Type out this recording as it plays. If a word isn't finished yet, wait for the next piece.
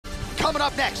Coming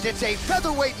up next, it's a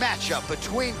featherweight matchup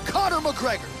between Conor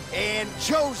McGregor and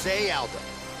José Aldo.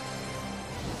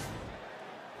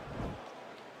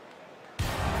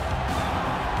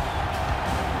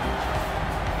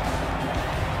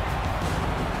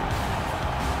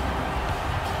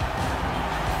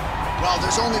 Well,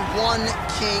 there's only one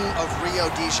king of Rio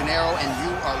de Janeiro, and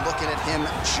you are looking at him,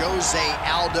 José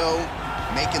Aldo,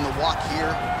 making the walk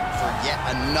here for yet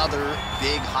another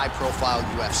big, high-profile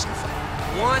UFC fight.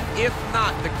 One, if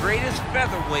not the greatest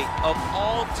featherweight of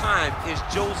all time, is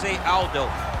José Aldo.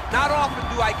 Not often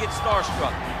do I get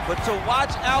starstruck, but to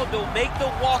watch Aldo make the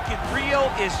walk in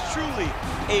Rio is truly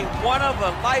a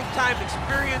one-of-a-lifetime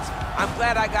experience. I'm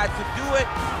glad I got to do it.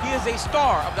 He is a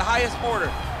star of the highest order.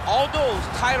 Aldo's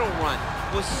title run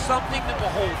was something to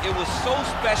behold. It was so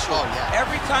special. Oh, yeah.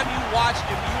 Every time you watched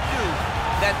him, you knew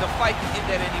that the fight could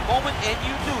end at any moment, and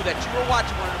you knew that you were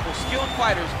watching one of the most skilled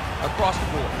fighters across the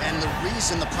board. And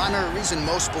the primary reason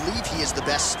most believe he is the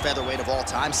best featherweight of all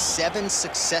time, 7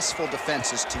 successful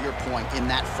defenses, to your point, in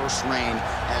that first reign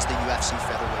as the UFC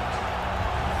featherweight.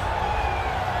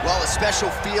 Well, a special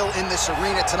feel in this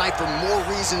arena tonight for more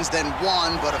reasons than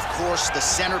one, but of course the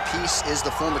centerpiece is the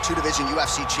former 2-division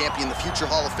UFC champion, the future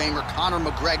Hall of Famer Conor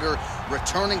McGregor,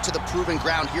 returning to the proving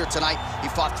ground here tonight. He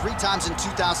fought 3 times in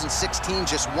 2016,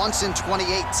 just once in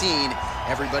 2018.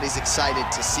 Everybody's excited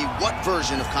to see what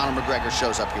version of Conor McGregor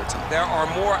shows up here tonight. There are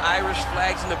more Irish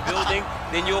flags in the building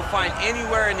than you'll find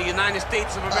anywhere in the United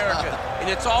States of America, and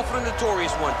it's all for the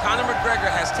notorious one. Conor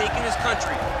McGregor has taken his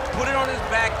country, put it on his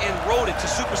back, and rode it to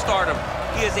superstardom.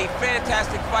 He is a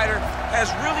fantastic fighter,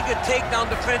 has really good takedown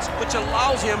defense, which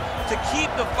allows him to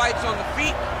keep the fights on the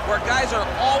feet where guys are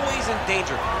always in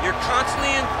danger. You're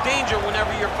constantly in danger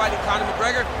whenever you're fighting Conor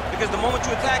McGregor, because the moment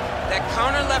you attack, that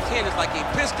counter left hand is like a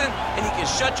piston, and he can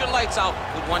shut your lights out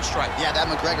with one strike. Yeah, that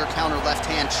McGregor counter left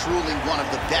hand, truly one of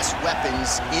the best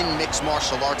weapons in mixed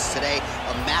martial arts today.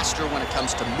 A master when it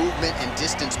comes to movement and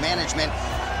distance management.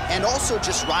 And also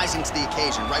just rising to the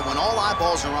occasion, right? When all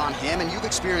eyeballs are on him, and you've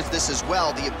experienced this as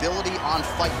well, the ability on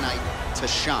fight night to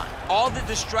shine. All the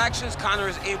distractions, Conor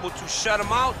is able to shut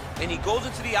them out, and he goes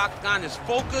into the octagon as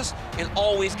focused and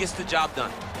always gets the job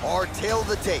done. Our tale of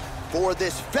the tape for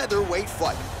this featherweight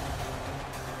fight.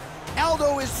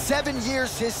 Aldo is 7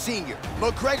 years his senior.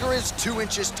 McGregor is 2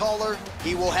 inches taller.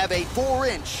 He will have a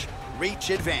 4-inch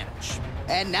reach advantage.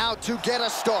 And now to get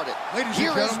us started, ladies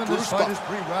and gentlemen, this fight is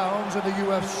 3 rounds in the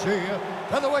UFC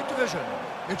featherweight division.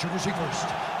 Introducing first,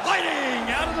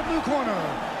 fighting out of the blue corner.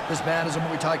 This man is a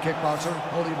Muay Thai kickboxer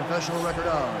holding a professional record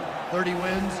of 30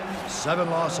 wins, 7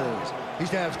 losses. He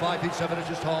stands 5 feet 7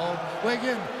 inches tall, weighing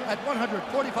in at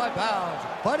 145 pounds.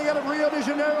 Fighting out of Rio de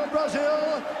Janeiro,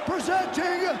 Brazil,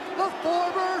 presenting the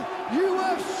former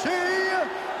UFC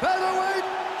featherweight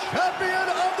champion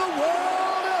of the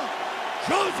world,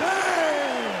 José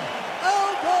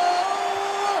Aldo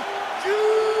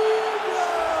Jr.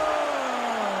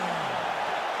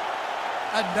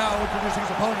 And now introducing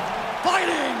his opponent,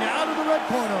 fighting out of the red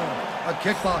corner, a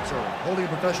kickboxer holding a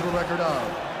professional record of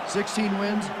 16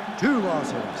 wins, 2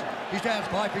 losses. He stands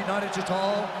 5 feet 9 inches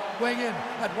tall, weighing in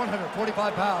at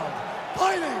 145 pounds.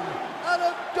 Fighting out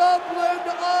of Dublin,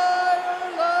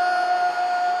 Ireland,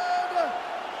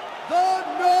 the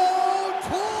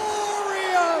notorious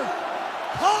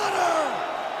Conor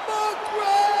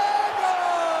McGregor!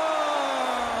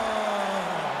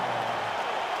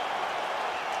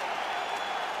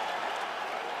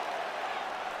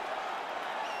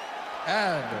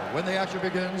 And when the action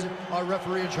begins, our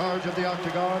referee in charge of the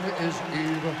octagon is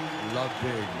Yves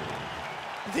Levine.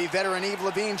 The veteran Yves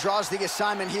Levine draws the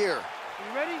assignment here. Are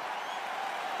you ready?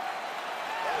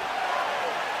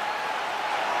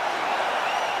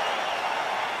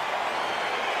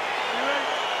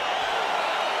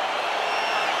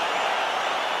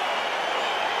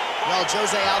 Well,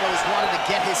 José Aldo has wanted to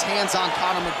get his hands on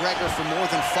Conor McGregor for more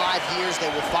than 5 years.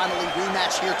 They will finally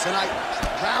rematch here tonight.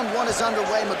 Round 1 is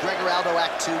underway. McGregor, Aldo,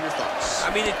 Act 2, your thoughts?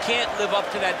 I mean, it can't live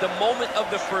up to that. The moment of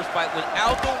the first fight, when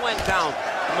Aldo went down,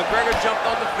 McGregor jumped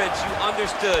on the fence, you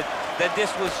understood that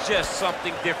this was just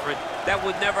something different. That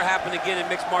would never happen again in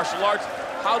mixed martial arts.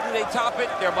 How do they top it?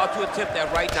 They're about to attempt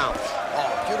that right now. Oh,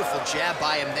 beautiful jab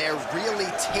by him there, really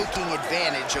taking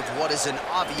advantage of what is an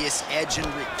obvious edge and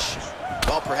reach.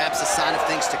 Well, perhaps a sign of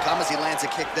things to come as he lands a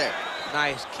kick there.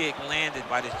 Nice kick landed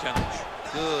by this gentleman.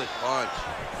 Good punch.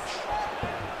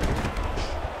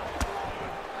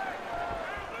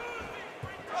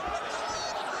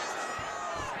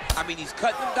 I mean, he's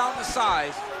cutting them down to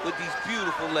size with these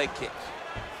beautiful leg kicks.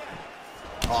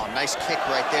 Oh, nice kick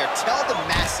right there. Tell the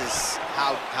masses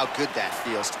how good that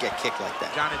feels to get kicked like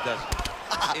that. John, it doesn't.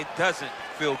 It doesn't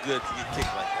feel good to get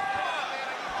kicked like that.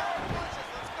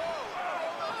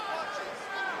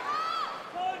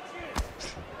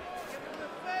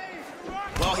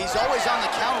 Well, he's always on the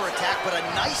counterattack, but a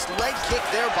nice leg kick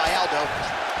there by Aldo.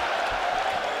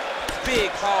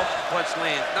 Big, powerful punch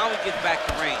lands. Now he gets back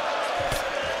to range.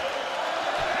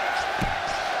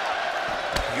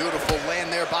 Beautiful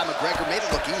land there by McGregor. Made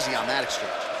it look easy on that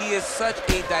exchange. He is such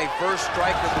a diverse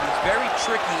striker, but he's very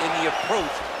tricky in the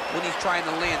approach when he's trying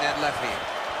to land that left hand.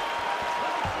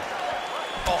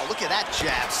 Oh, look at that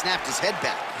jab. Snapped his head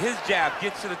back. His jab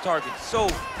gets to the target so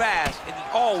fast, and he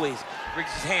always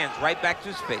brings his hands right back to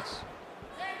his face.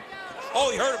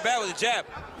 Oh, he hurt him bad with a jab.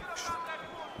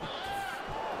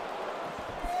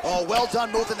 Oh, well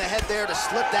done moving the head there to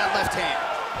slip that left hand.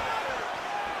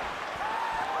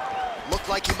 Looked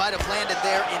like he might have landed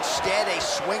there. Instead, a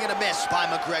swing and a miss by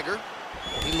McGregor.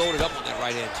 He loaded up on that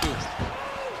right hand, too.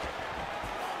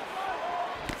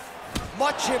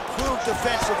 Much improved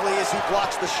defensively as he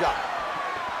blocks the shot.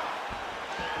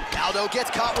 Aldo gets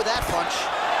caught with that punch.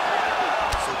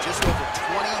 So just over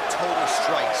 20 total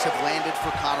strikes have landed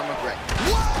for Conor McGregor.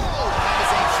 Whoa! That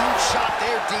is a huge shot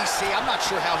there, DC. I'm not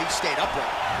sure how he stayed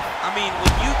upright. I mean,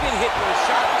 when you get hit with a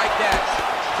shot like that,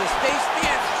 to stay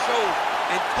standing shows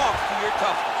and talk to your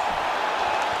toughness.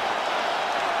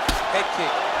 Head kick.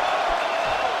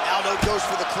 Aldo goes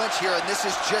for the clinch here, and this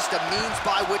is just a means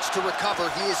by which to recover.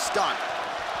 He is stunned.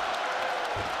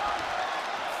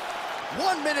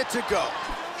 1 minute to go.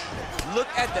 Look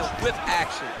at the whip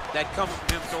action that comes from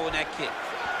him throwing that kick.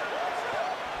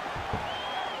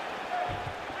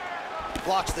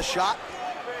 Blocks the shot.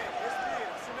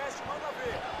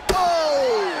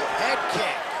 Oh! Head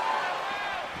kick.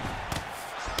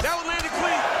 That one landed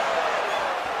clean.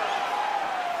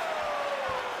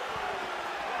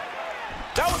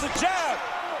 That was a jab.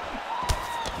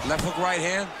 Left hook, right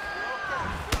hand.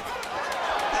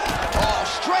 Oh,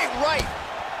 straight right.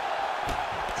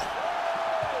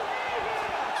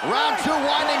 Round 2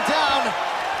 winding down.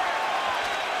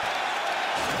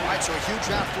 All right, so a huge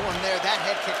round for him there. That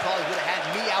head kick probably would have had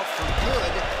me out for good.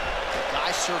 The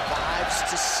guy survives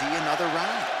to see another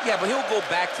round. Yeah, but he'll go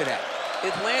back to that.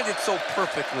 It landed so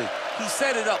perfectly. He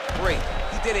set it up great.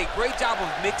 He did a great job of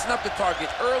mixing up the target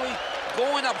early,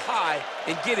 going up high,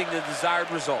 and getting the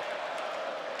desired result.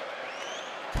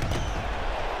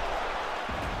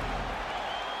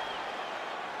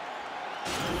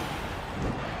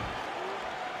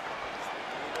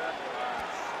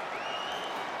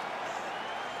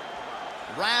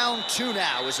 Round 2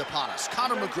 now is upon us.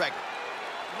 Conor McGregor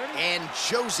and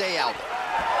José Aldo.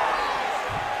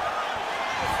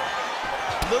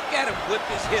 Look at him whip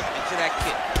his hip into that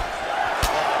kick.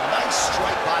 Oh, nice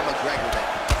strike by McGregor there.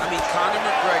 I mean, Conor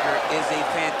McGregor is a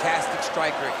fantastic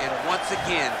striker, and once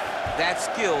again, that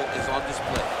skill is on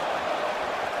display.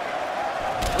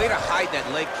 Way to hide that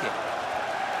leg kick.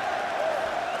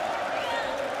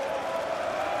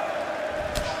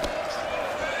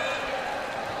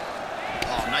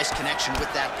 Nice connection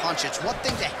with that punch. It's one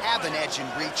thing to have an edge and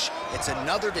reach. It's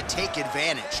another to take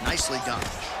advantage. Nicely done.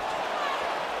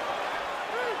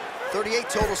 38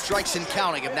 total strikes and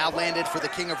counting have now landed for the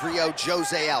King of Rio,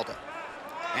 José Aldo.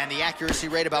 And the accuracy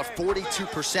rate about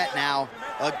 42% now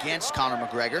against Conor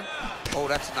McGregor. Oh,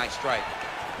 that's a nice strike.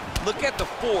 Look at the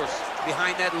force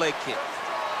behind that leg kick.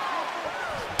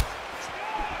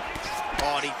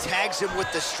 Oh, and he tags him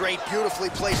with the straight. Beautifully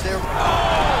placed there.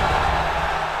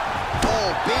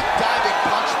 Oh, big diving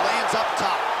punch lands up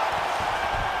top.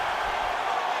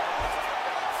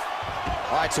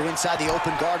 All right, so inside the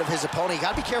open guard of his opponent. You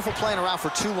got to be careful playing around for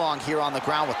too long here on the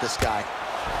ground with this guy.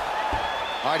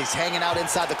 All right, he's hanging out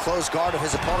inside the closed guard of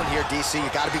his opponent here, DC. You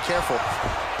got to be careful.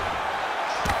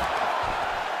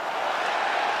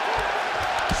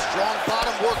 Strong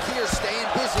bottom work here, staying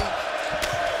busy.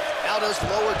 Aldo's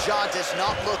lower jaw does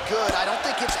not look good. I don't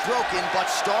think it's broken, but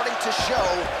starting to show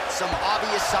some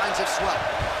obvious signs of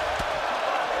swelling.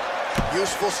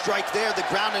 Useful strike there, the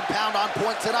ground and pound on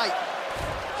point tonight.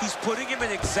 He's putting him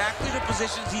in exactly the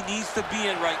positions he needs to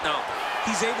be in right now.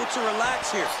 He's able to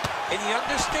relax here, and he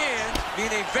understands,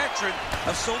 being a veteran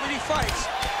of so many fights,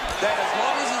 that as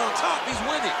long as he's on top, he's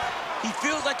winning. He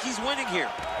feels like he's winning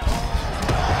here.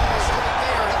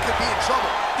 There, he could be in trouble.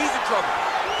 He's in trouble.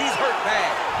 He's hurt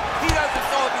bad. He doesn't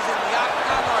know if he's in the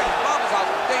octagon or at his mama's house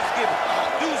for Thanksgiving.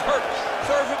 Dude's hurt.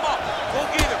 Serve him up. Go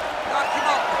get him. Knock him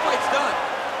out. The fight's done.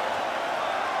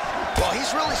 Well,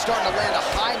 he's really starting to land a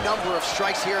high number of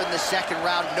strikes here in the second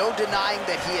round. No denying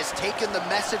that he has taken the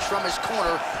message from his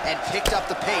corner and picked up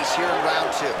the pace here in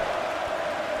round 2.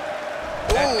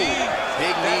 That knee.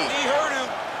 Big knee. That knee hurt him.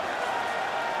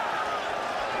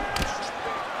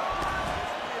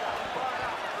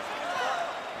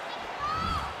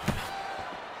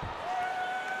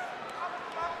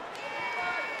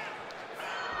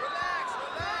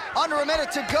 Under a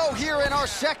minute to go here in our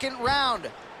second round.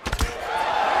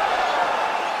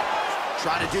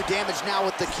 Trying to do damage now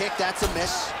with the kick. That's a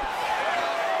miss.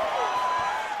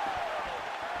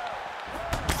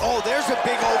 Oh, there's a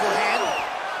big overhand.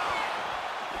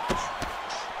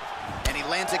 And he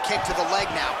lands a kick to the leg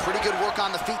now. Pretty good work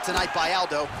on the feet tonight by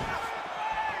Aldo.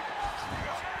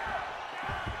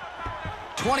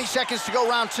 20 seconds to go,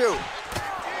 round 2.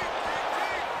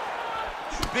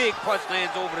 Big punch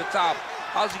lands over the top.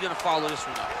 How's he gonna follow this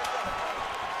one up?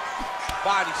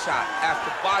 Body shot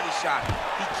after body shot.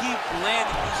 He keeps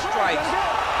landing these strikes,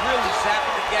 really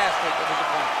zapping the gas tank of his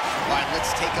opponent. All right,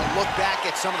 let's take a look back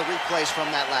at some of the replays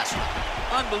from that last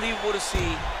round. Unbelievable to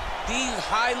see these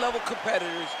high-level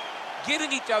competitors get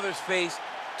in each other's face,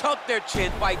 tuck their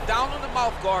chin, bite down on the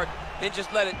mouth guard, and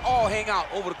just let it all hang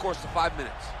out over the course of 5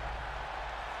 minutes.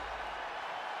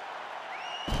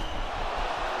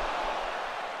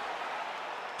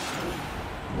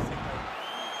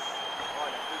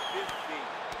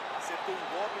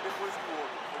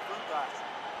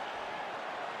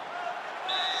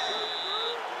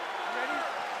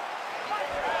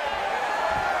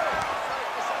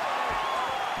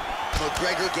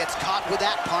 McGregor gets caught with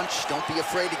that punch. Don't be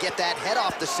afraid to get that head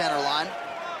off the center line.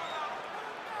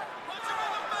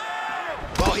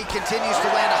 Well, he continues to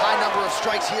land a high number of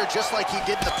strikes here, just like he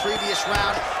did in the previous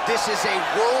round. This is a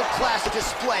world-class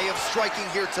display of striking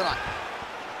here tonight.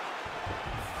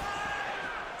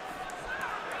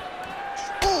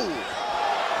 Ooh!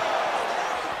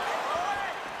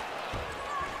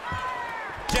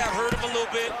 Jab hurt him a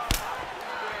little bit.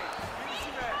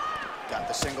 Got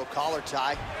the single collar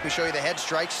tie. Let me show you the head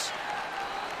strikes.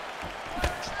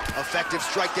 Effective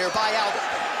strike there by Aldo.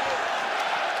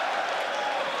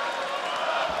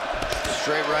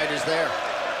 Straight right is there.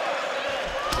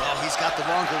 Well, he's got the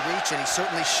longer reach, and he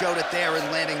certainly showed it there in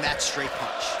landing that straight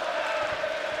punch.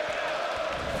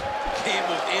 Game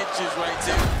of inches right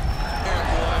there.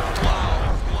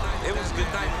 Wow. It was a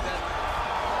good night.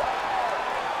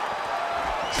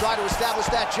 Try to establish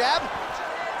that jab.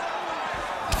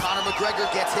 Conor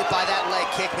McGregor gets hit by that leg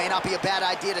kick. May not be a bad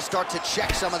idea to start to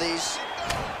check some of these.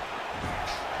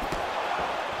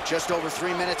 Just over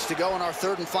 3 minutes to go in our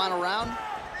third and final round.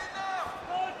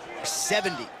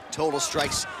 70 total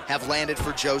strikes have landed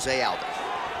for José Aldo.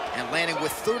 And landing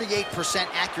with 38%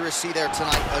 accuracy there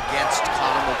tonight against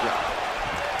Conor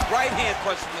McGregor. Right hand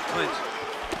punch from the clinch.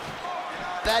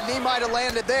 That knee might have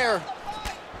landed there.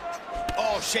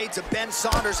 Oh, shades of Ben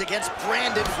Saunders against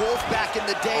Brandon Wolf back in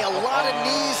the day. A lot of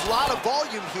knees, a lot of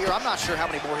volume here. I'm not sure how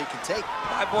many more he can take.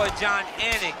 My boy John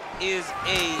Anik is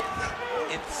a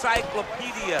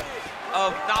encyclopedia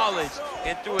of knowledge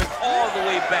and threw it all the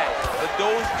way back. But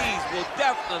those knees will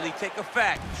definitely take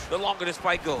effect the longer this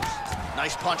fight goes.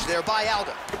 Nice punch there by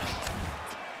Aldo.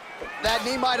 That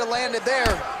knee might have landed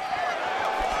there.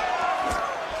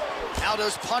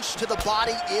 Aldo's punch to the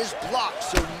body is blocked,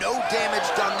 so no damage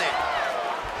done there.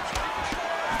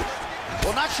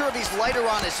 Well, not sure if he's lighter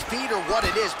on his feet or what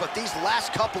it is, but these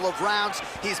last couple of rounds,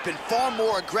 he's been far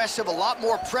more aggressive, a lot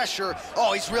more pressure.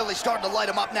 Oh, he's really starting to light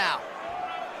him up now.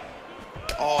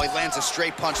 Oh, he lands a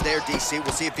straight punch there, DC.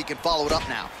 We'll see if he can follow it up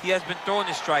now. He has been throwing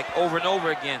this strike over and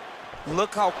over again.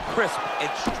 Look how crisp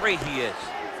and straight he is.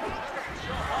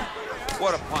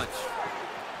 What a punch.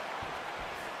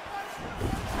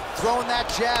 Throwing that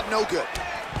jab, no good.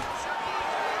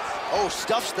 Oh,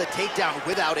 stuffs the takedown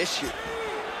without issue.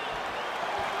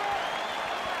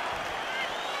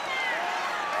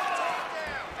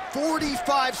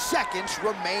 "45 seconds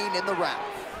remain in the round.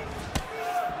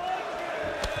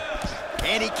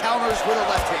 And he counters with a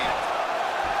left hand.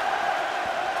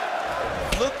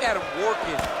 Look at him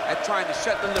working at trying to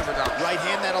shut the liver down. Right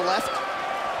hand, then a left.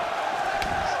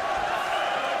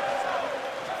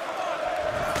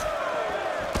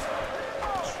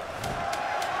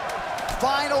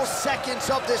 Final seconds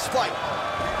of this fight.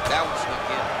 That one snuck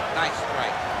in. Nice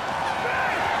strike.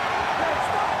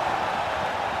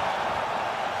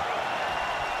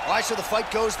 All right, so the fight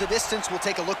goes the distance. We'll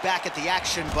take a look back at the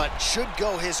action, but should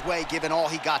go his way given all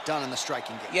he got done in the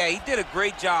striking game. Yeah, he did a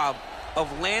great job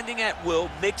of landing at will,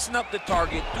 mixing up the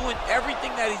target, doing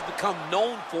everything that he's become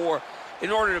known for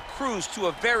in order to cruise to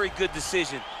a very good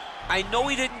decision. I know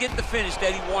he didn't get the finish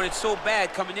that he wanted so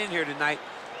bad coming in here tonight,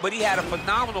 but he had a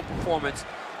phenomenal performance,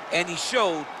 and he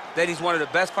showed that he's one of the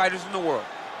best fighters in the world.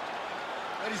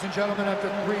 Ladies and gentlemen, after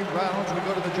 3 rounds, we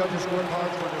go to the judges'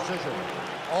 scorecards for decision.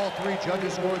 All 3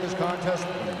 judges scored this contest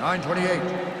 9-28.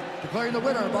 Declaring the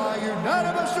winner by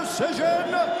unanimous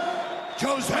decision,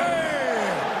 José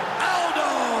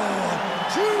Aldo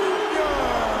Jr.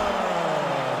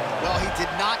 Well, he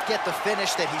did not get the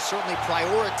finish that he certainly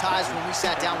prioritized when we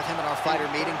sat down with him in our fighter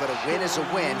meeting, but a win is a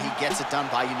win. He gets it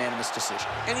done by unanimous decision.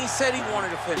 And he said he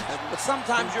wanted to finish, but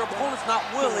sometimes your opponent's not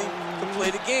willing to play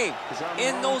the game.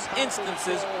 In those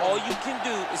instances, all you can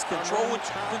do is control what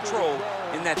you can control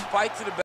in that fight to the